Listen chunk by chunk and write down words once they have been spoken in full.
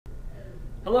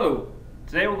Hello!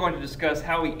 Today we're going to discuss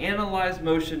how we analyze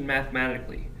motion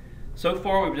mathematically. So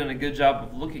far we've done a good job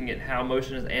of looking at how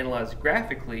motion is analyzed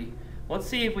graphically. Let's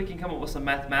see if we can come up with some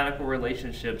mathematical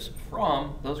relationships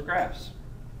from those graphs.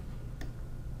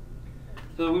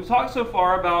 So we've talked so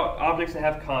far about objects that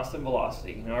have constant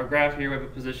velocity. In our graph here we have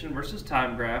a position versus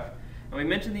time graph, and we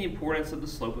mentioned the importance of the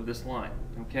slope of this line.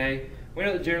 Okay? We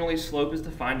know that generally slope is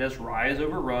defined as rise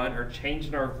over run, or change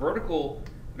in our vertical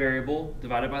variable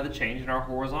divided by the change in our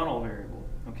horizontal variable.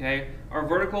 Okay, our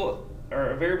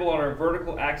variable on our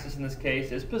vertical axis in this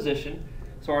case is position,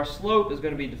 so our slope is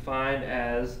going to be defined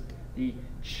as the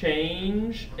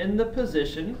change in the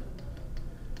position.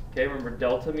 Okay, remember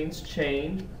delta means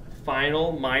change,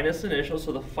 final minus initial,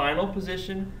 so the final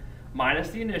position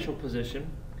minus the initial position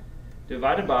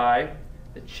divided by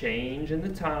the change in the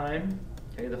time.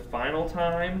 Okay, the final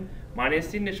time minus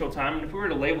the initial time, and if we were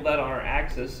to label that on our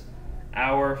axis,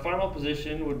 our final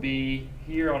position would be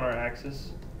here on our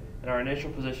axis, and our initial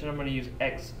position, I'm going to use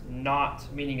x naught,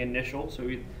 meaning initial, so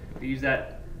we use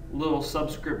that little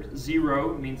subscript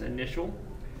 0, means initial,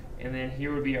 and then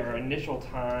here would be our initial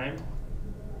time,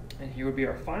 and here would be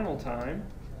our final time,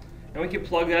 and we can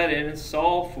plug that in and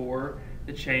solve for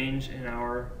the change in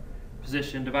our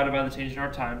position divided by the change in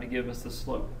our time to give us the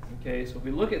slope. Okay, so if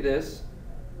we look at this,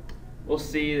 we'll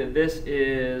see that this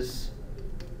is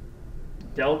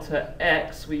delta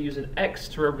x. We use an x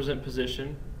to represent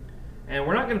position, and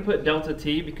we're not going to put delta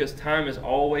t because time is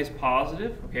always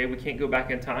positive. Okay, we can't go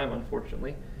back in time,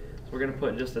 unfortunately, so we're going to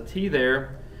put just a t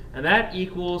there, and that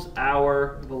equals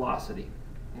our velocity.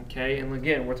 Okay, and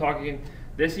again, we're talking,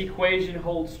 this equation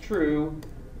holds true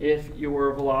if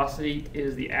your velocity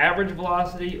is the average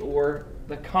velocity or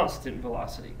the constant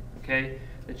velocity. Okay,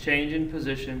 the change in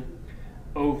position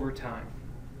over time.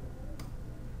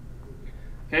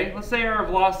 Okay, let's say our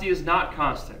velocity is not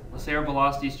constant. Let's say our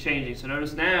velocity is changing. So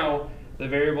notice now the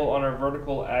variable on our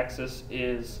vertical axis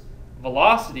is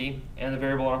velocity, and the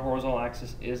variable on our horizontal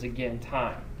axis is again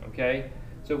time. Okay,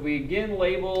 so if we again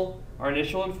label our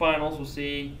initial and finals, we'll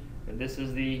see that this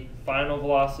is the final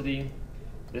velocity,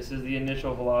 this is the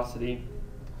initial velocity,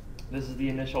 this is the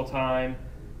initial time,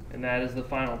 and that is the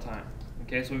final time.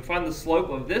 Okay, so we find the slope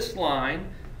of this line.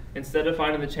 Instead of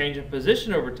finding the change in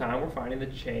position over time, we're finding the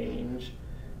change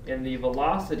in the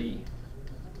velocity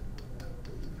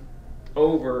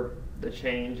over the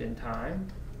change in time.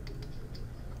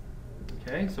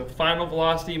 Okay, so final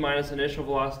velocity minus initial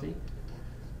velocity,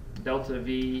 delta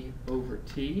v over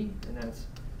t, and that's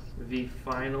v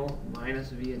final minus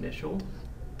v initial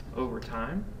over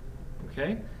time.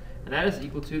 Okay, and that is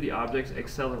equal to the object's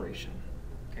acceleration.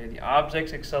 Okay, the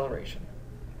object's acceleration.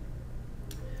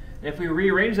 And if we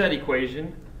rearrange that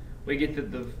equation, we get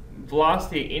that the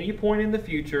velocity at any point in the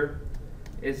future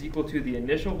is equal to the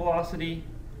initial velocity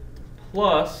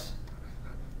plus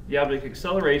the object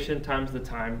acceleration times the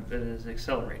time that it is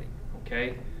accelerating.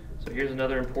 Okay, so here's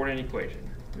another important equation.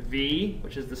 V,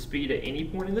 which is the speed at any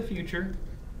point in the future,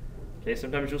 okay,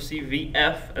 sometimes you'll see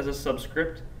Vf as a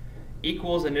subscript,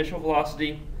 equals initial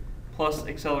velocity plus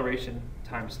acceleration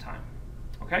times time.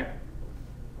 Okay,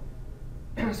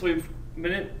 so we've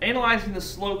been analyzing the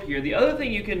slope here. The other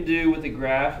thing you can do with the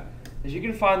graph is you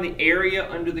can find the area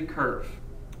under the curve.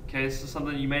 Okay, this is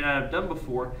something you may not have done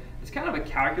before. It's kind of a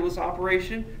calculus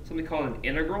operation, something called an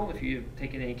integral if you've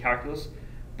taken any calculus.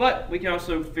 But we can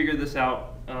also figure this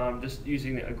out just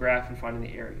using a graph and finding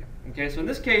the area. Okay, so in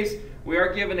this case, we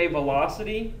are given a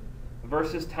velocity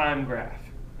versus time graph.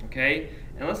 Okay,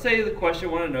 and let's say the question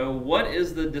we want to know, what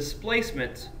is the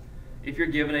displacement if you're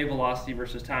given a velocity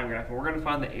versus time graph? And we're going to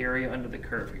find the area under the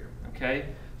curve here. Okay,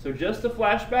 so just to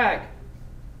flash back,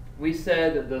 we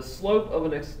said that the slope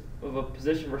of a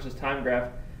position versus time graph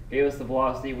gave us the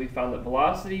velocity. We found that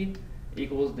velocity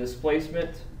equals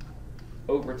displacement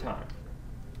over time.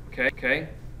 Okay,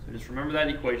 so just remember that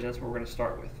equation. That's what we're going to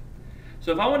start with.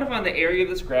 So if I want to find the area of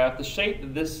this graph, the shape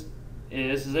that this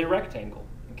is a rectangle.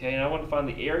 Okay, and I want to find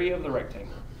the area of the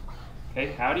rectangle.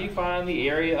 Okay, how do you find the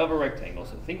area of a rectangle?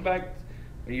 So think back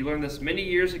when you learned this many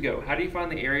years ago. How do you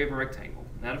find the area of a rectangle?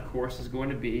 And that, of course, is going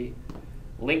to be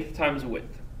length times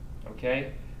width.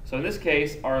 Okay, so in this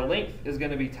case, our length is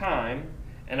going to be time,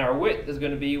 and our width is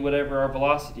going to be whatever our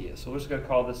velocity is. So we're just going to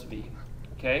call this v.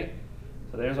 Okay,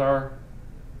 so there's our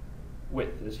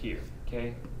width is here.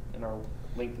 Okay, and our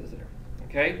length is there.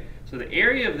 Okay, so the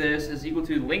area of this is equal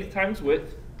to length times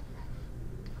width,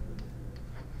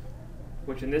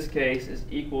 which in this case is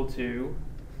equal to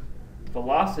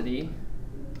velocity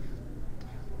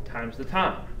times the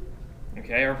time.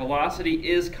 Okay, our velocity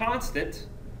is constant,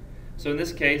 so in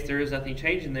this case there is nothing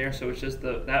changing there, so it's just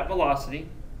that velocity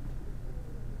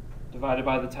divided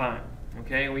by the time.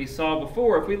 Okay, and we saw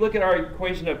before, if we look at our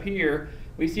equation up here,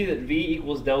 we see that v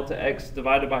equals delta x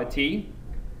divided by t.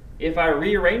 If I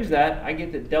rearrange that, I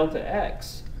get that delta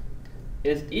x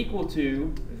is equal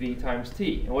to v times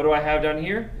t. And what do I have down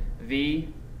here? V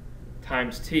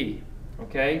times t.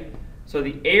 Okay, so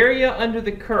the area under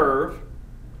the curve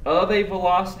of a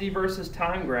velocity versus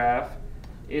time graph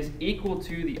is equal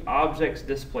to the object's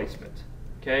displacement.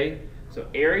 Okay, so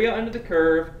area under the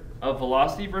curve of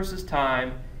velocity versus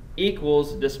time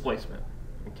equals displacement.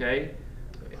 Okay,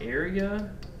 so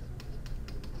area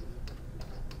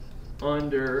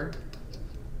under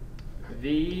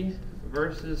v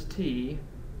versus t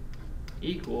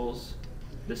equals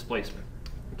displacement.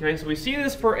 Okay, so we see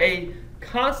this for a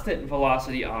constant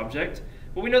velocity object,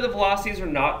 but we know that velocities are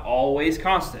not always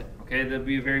constant. Okay, that would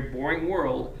be a very boring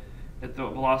world if the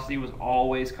velocity was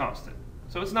always constant.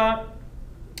 So it's not.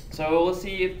 So let's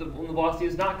see if when the velocity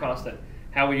is not constant,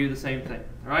 how we do the same thing.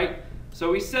 All right.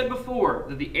 So we said before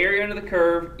that the area under the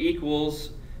curve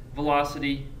equals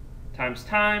velocity times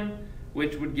time,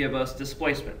 which would give us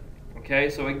displacement. Okay.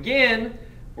 So again,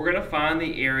 we're going to find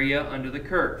the area under the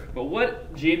curve. But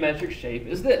what geometric shape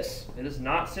is this? It is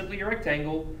not simply a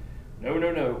rectangle. No,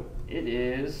 no, no. It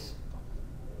is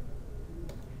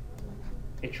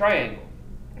a triangle.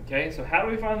 Okay, so how do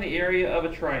we find the area of a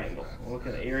triangle? We'll look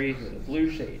at the area here, the blue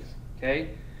shades.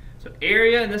 Okay, so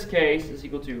area in this case is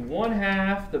equal to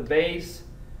 1/2 the base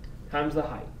times the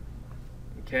height.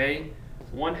 Okay,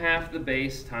 1/2 the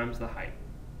base times the height.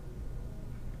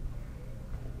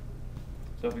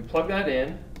 So if we plug that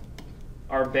in,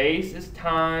 our base is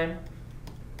time,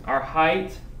 our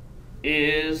height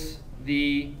is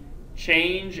the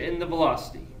change in the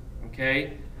velocity.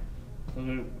 Okay,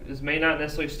 so this may not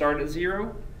necessarily start at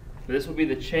 0. But this will be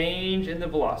the change in the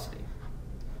velocity.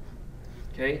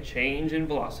 Okay, change in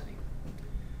velocity.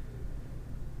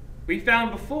 We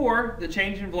found before the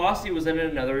change in velocity was in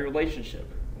another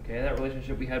relationship. Okay, that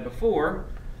relationship we had before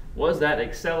was that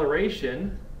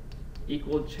acceleration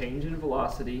equaled change in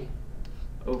velocity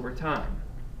over time.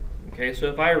 Okay, so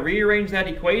if I rearrange that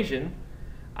equation,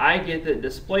 I get that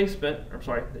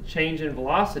the change in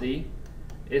velocity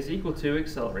is equal to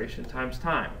acceleration times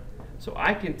time. So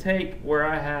I can take where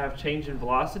I have change in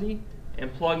velocity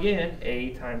and plug in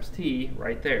a times t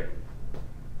right there.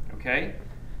 Okay,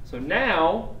 so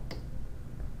now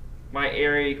my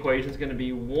area equation is going to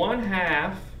be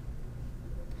 1/2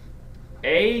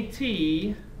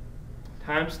 at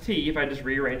times t. If I just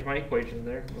rearrange my equation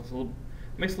there,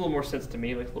 makes a little more sense to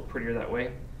me. It looks a little prettier that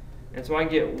way. And so I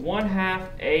get 1/2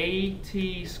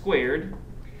 at squared.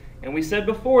 And we said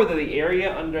before that the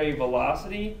area under a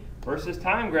velocity versus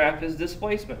time graph is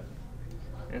displacement.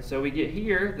 And so we get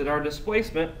here that our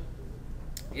displacement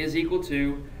is equal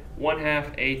to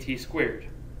 1/2 at squared.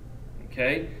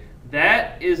 Okay,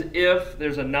 that is if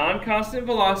there's a non-constant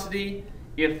velocity,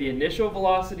 if the initial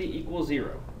velocity equals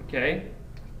 0. Okay.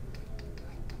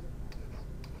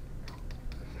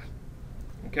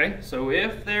 Okay, so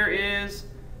if there is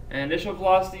an initial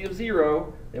velocity of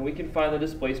 0, then we can find the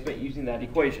displacement using that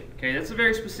equation. Okay, that's a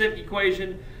very specific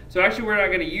equation. So actually we're not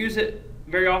going to use it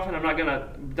very often. I'm not going to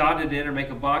dot it in or make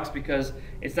a box because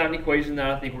it's not an equation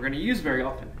that I think we're going to use very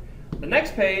often. The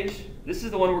next page, this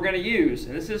is the one we're going to use,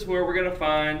 and this is where we're going to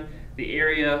find the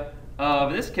area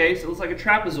of, in this case, it looks like a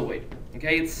trapezoid.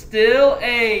 Okay, it's still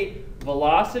a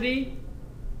velocity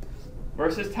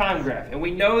versus time graph, and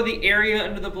we know the area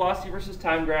under the velocity versus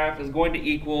time graph is going to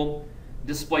equal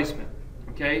displacement.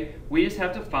 Okay, we just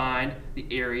have to find the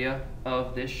area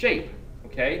of this shape.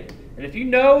 Okay, and if you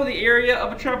know the area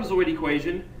of a trapezoid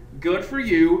equation, good for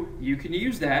you. You can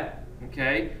use that.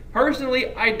 Okay,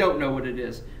 personally, I don't know what it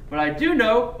is, but I do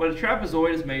know what a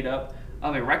trapezoid is made up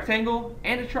of: a rectangle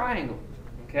and a triangle.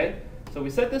 Okay, so we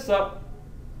set this up.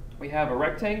 We have a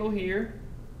rectangle here.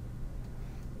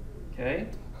 Okay,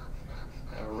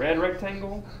 a red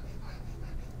rectangle,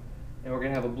 and we're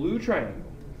going to have a blue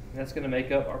triangle. And that's going to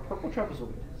make up our purple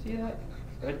trapezoid. See that?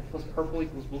 Red plus purple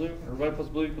equals blue, or red plus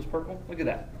blue equals purple. Look at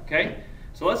that. Okay?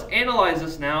 So let's analyze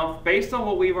this now based on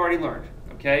what we've already learned.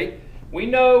 Okay? We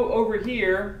know over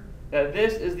here that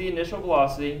this is the initial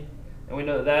velocity, and we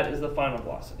know that that is the final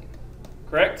velocity.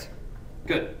 Correct?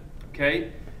 Good.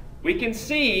 Okay? We can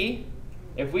see,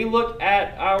 if we look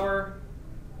at our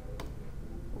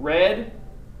red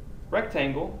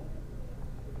rectangle,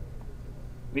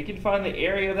 we can find the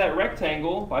area of that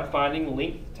rectangle by finding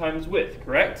length times width,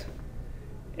 correct?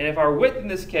 And if our width in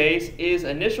this case is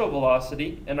initial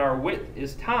velocity and our width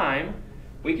is time,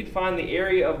 we could find the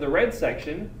area of the red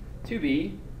section to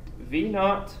be V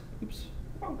naught, oops,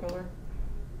 wrong color,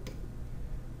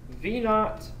 V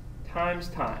naught times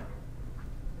time.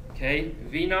 Okay,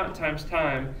 v naught times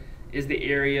time is the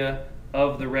area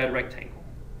of the red rectangle.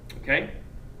 Okay?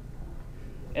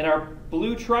 In our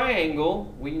blue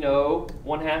triangle, we know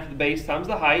 1/2 the base times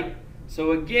the height.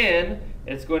 So again,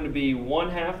 it's going to be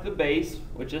 1/2 the base,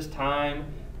 which is time,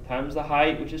 times the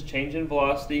height, which is change in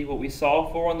velocity. What we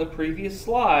solved for on the previous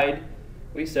slide,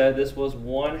 we said this was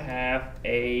 1/2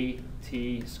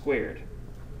 at squared.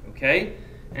 Okay?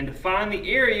 And to find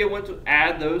the area, we want to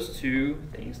add those two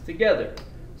things together.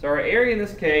 So our area in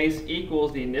this case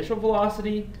equals the initial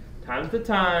velocity times the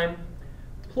time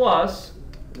plus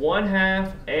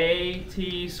 1/2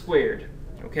 at squared.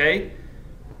 Okay?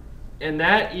 And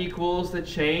that equals the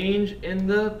change in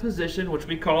the position, which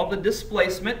we call the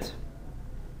displacement.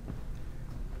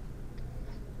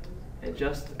 And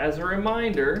just as a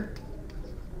reminder,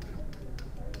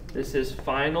 this is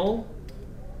final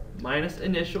minus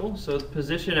initial, so the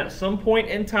position at some point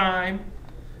in time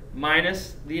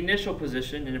minus the initial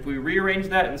position. And if we rearrange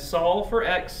that and solve for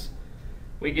x,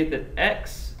 we get that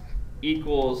x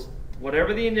equals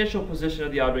whatever the initial position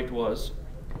of the object was,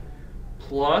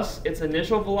 plus its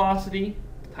initial velocity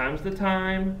times the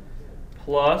time,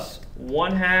 plus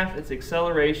 1/2 its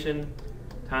acceleration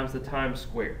times the time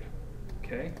squared.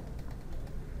 Okay?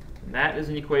 And that is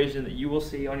an equation that you will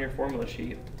see on your formula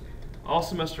sheet all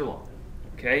semester long.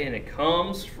 Okay? And it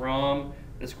comes from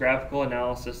this graphical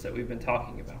analysis that we've been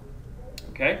talking about.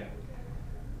 Okay?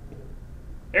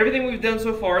 Everything we've done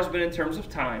so far has been in terms of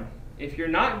time. If you're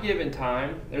not given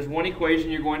time, there's one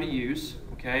equation you're going to use.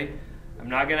 Okay? I'm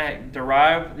not going to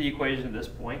derive the equation at this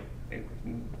point.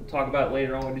 We'll talk about it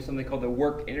later on. We'll do something called the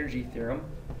work energy theorem.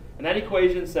 And that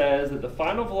equation says that the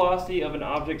final velocity of an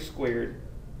object squared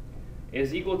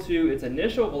is equal to its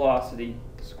initial velocity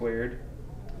squared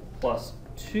plus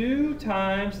 2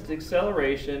 times its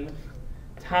acceleration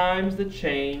times the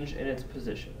change in its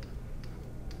position.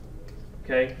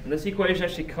 Okay? And this equation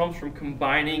actually comes from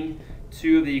combining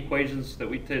two of the equations that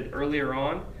we did earlier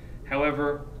on.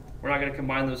 However, we're not going to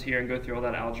combine those here and go through all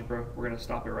that algebra. We're going to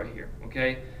stop it right here.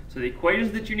 Okay? So the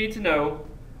equations that you need to know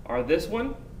are this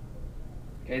one.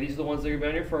 Okay, these are the ones that are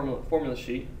going to be on your formula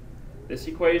sheet. This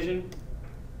equation,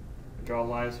 draw a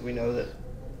line so we know that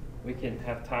we can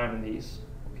have time in these.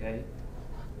 Okay?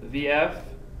 VF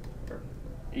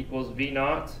equals V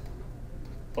naught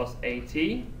plus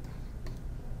AT,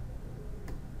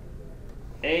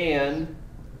 and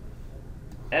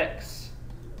X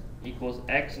equals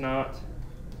X naught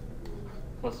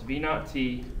plus V naught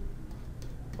T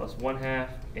plus 1/2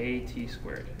 AT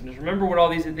squared. And just remember what all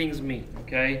these things mean,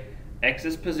 okay? X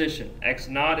is position, X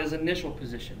naught is initial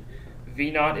position, V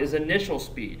naught is initial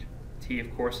speed, T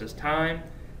of course is time,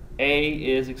 A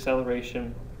is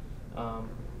acceleration, and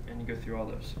you go through all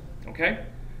those, okay?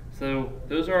 So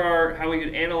those are how we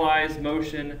could analyze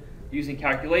motion using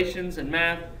calculations and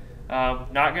math.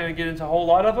 Not going to get into a whole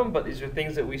lot of them, but these are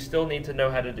things that we still need to know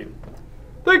how to do.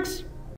 Thanks!